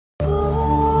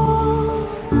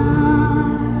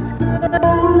Hello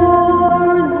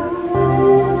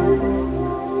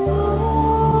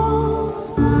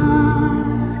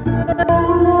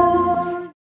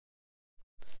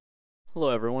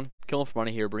everyone, Killing for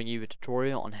Money here, bringing you a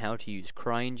tutorial on how to use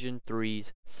CryEngine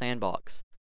 3's Sandbox.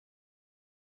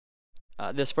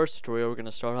 This first tutorial we're going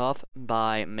to start off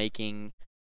by making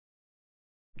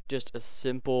just a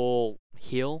simple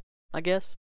hill, I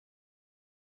guess.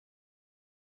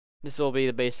 This will be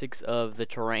the basics of the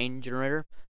terrain generator,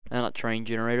 not terrain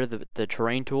generator, the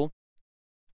terrain tool.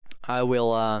 I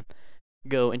will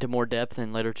go into more depth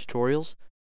in later tutorials.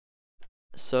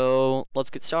 So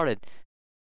let's get started.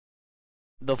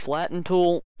 The flatten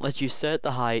tool lets you set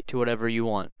the height to whatever you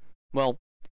want. Well,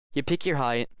 you pick your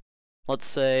height.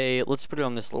 Let's put it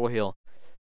on this little hill.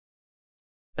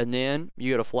 And then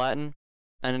you go to flatten,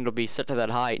 and it'll be set to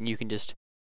that height, and you can just,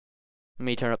 let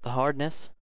me turn up the hardness.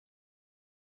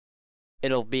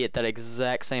 It'll be at that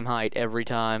exact same height every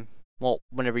time. Well,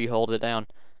 whenever you hold it down.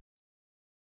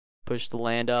 Push the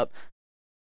land up.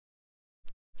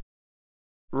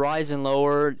 Rise and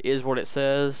lower is what it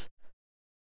says.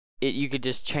 You could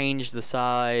just change the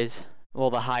size,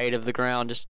 well, the height of the ground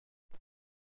just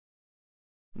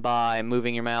by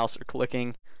moving your mouse or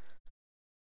clicking.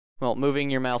 Well, moving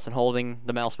your mouse and holding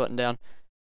the mouse button down.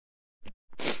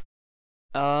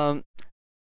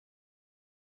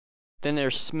 Then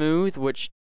there's smooth, which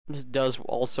does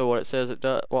also what it says it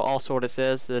does. Well, also what it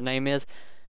says the name is.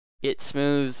 It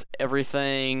smooths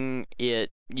everything.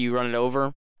 You run it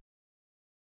over.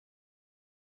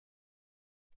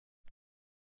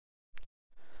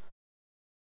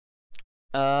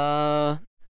 A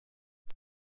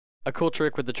cool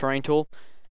trick with the terrain tool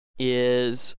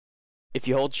is if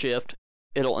you hold shift,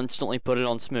 it'll instantly put it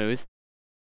on smooth.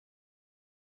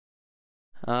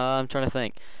 I'm trying to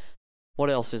think. What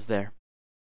else is there?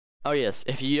 Oh yes,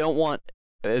 if you don't want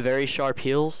very sharp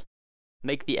hills,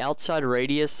 make the outside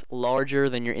radius larger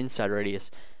than your inside radius.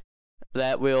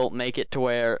 That will make it to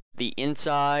where the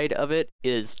inside of it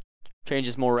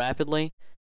changes more rapidly,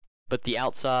 but the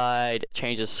outside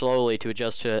changes slowly to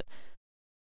adjust to it,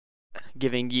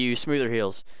 giving you smoother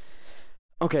hills.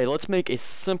 Okay, let's make a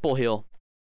simple hill.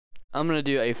 I'm going to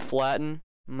do a flatten.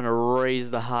 I'm going to raise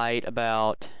the height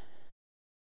about,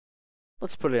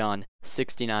 let's put it on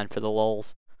 69 for the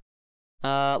lulz.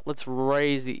 Let's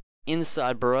raise the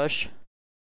inside brush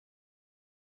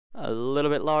a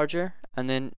little bit larger, and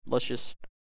then let's just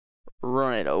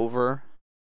run it over.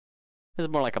 This is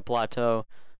more like a plateau.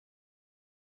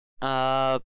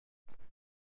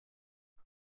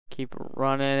 Keep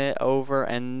running it over,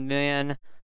 and then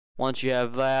once you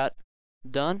have that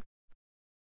done,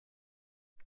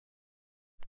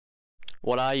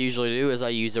 what I usually do is I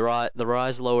use the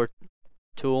rise lower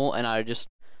tool, and I just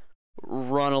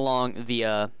run along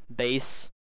the base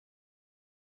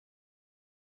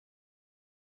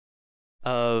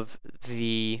of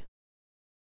the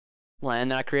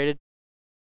land that I created.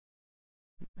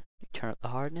 Turn up the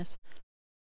hardness.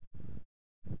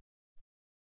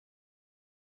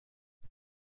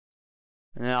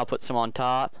 And then I'll put some on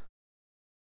top.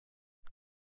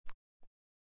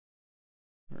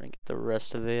 We're gonna get the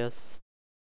rest of this.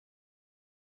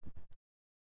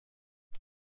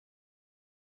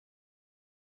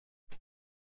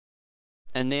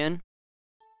 And then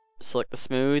select the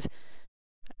smooth,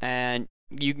 and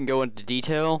you can go into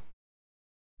detail,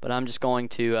 but I'm just going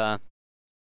to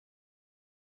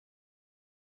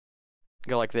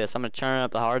go like this. I'm gonna turn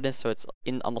up the hardness so it's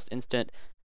almost instant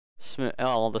smooth.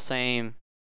 Oh, the same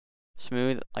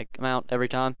smooth like amount every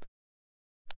time.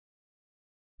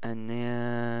 And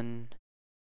then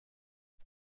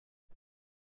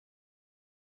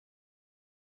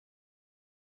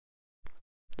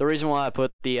the reason why I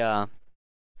put the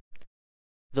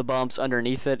bumps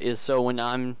underneath it is so when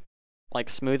I'm like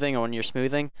smoothing, or when you're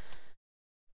smoothing,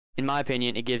 in my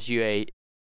opinion, it gives you a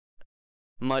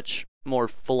much more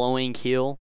flowing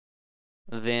hill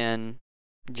than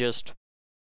just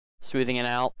smoothing it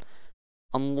out.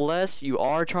 Unless you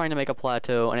are trying to make a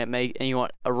plateau and you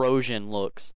want erosion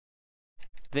looks.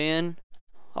 Then,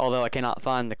 although I cannot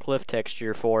find the cliff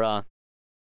texture for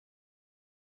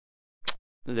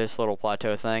this little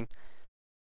plateau thing,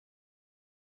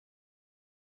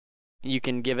 you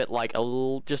can give it like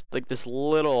just like this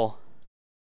little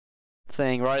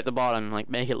thing right at the bottom, like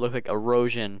make it look like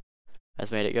erosion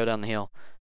has made it go down the hill.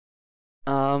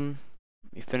 Let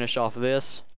me finish off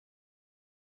this.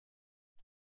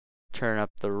 Turn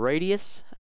up the radius.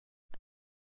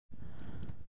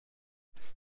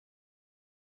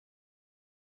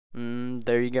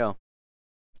 There you go.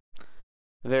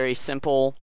 Very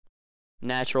simple,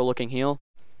 natural looking hill.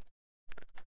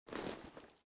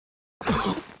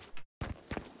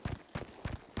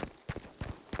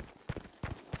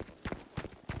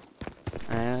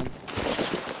 And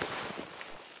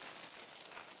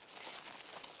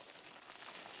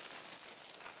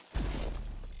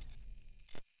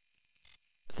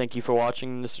thank you for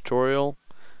watching this tutorial.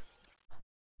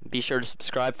 Be sure to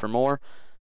subscribe for more,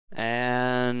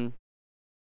 and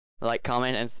like,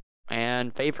 comment,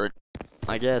 and favorite,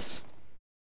 I guess.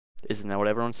 Isn't that what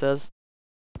everyone says?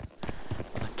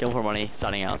 Kill for money,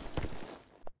 signing out.